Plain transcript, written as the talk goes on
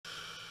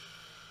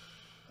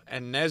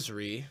and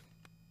Nesri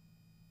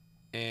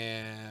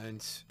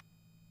and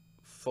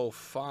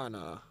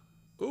Fofana.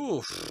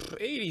 Ooh,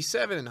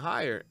 87 and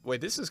higher.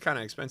 Wait, this is kind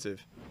of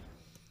expensive.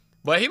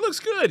 But he looks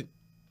good.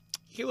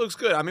 He looks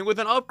good. I mean, with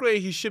an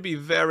upgrade, he should be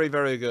very,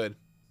 very good.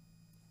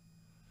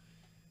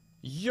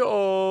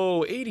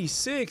 Yo,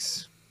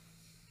 86.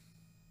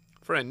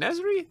 For a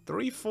Nesri?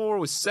 3-4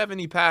 with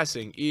 70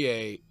 passing.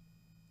 EA,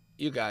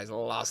 you guys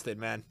lost it,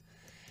 man.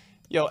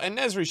 Yo, and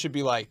Nesri should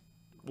be like,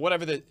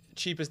 whatever the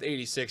cheapest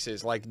 86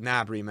 is, like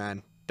Nabry,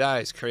 man.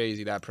 That is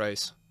crazy, that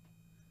price.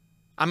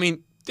 I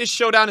mean, this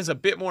showdown is a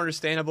bit more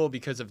understandable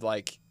because of,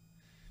 like,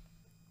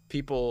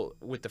 people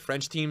with the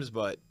French teams,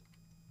 but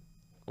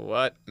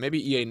what?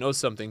 Maybe EA knows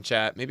something,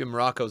 chat. Maybe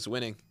Morocco's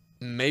winning.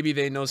 Maybe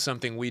they know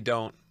something we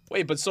don't.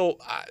 Wait, but so,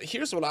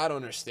 here's what I don't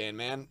understand,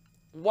 man.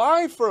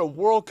 Why, for a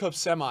World Cup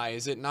semi,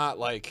 is it not,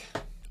 like...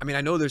 I mean,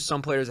 I know there's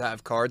some players that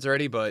have cards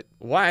already, but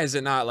why is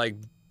it not, like,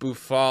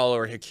 Boufal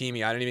or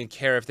Hakimi? I don't even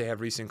care if they have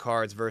recent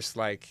cards versus,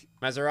 like,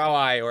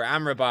 Mazraoui or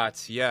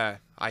Amrabat. Yeah,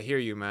 I hear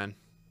you, man.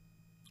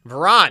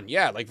 Varane,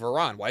 yeah, like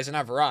Varane. Why is it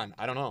not Varane?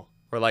 I don't know.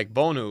 Or like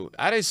Bonu.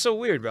 That is so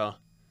weird, bro.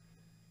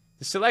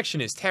 The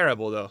selection is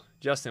terrible, though.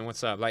 Justin,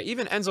 what's up? Like,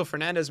 even Enzo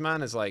Fernandez,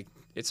 man, is like,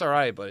 it's all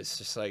right, but it's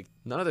just like,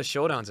 none of the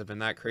showdowns have been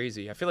that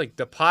crazy. I feel like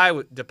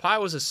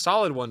Depay was a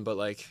solid one, but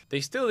like, they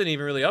still didn't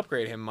even really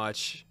upgrade him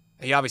much.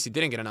 He obviously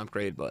didn't get an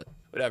upgrade, but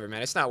whatever,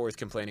 man. It's not worth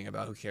complaining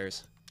about. Who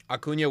cares?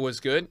 Acuna was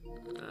good.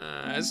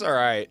 It's all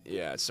right.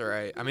 Yeah, it's all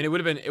right. I mean, it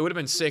would have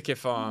been sick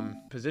if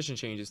position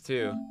changes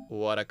too.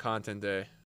 What a content day.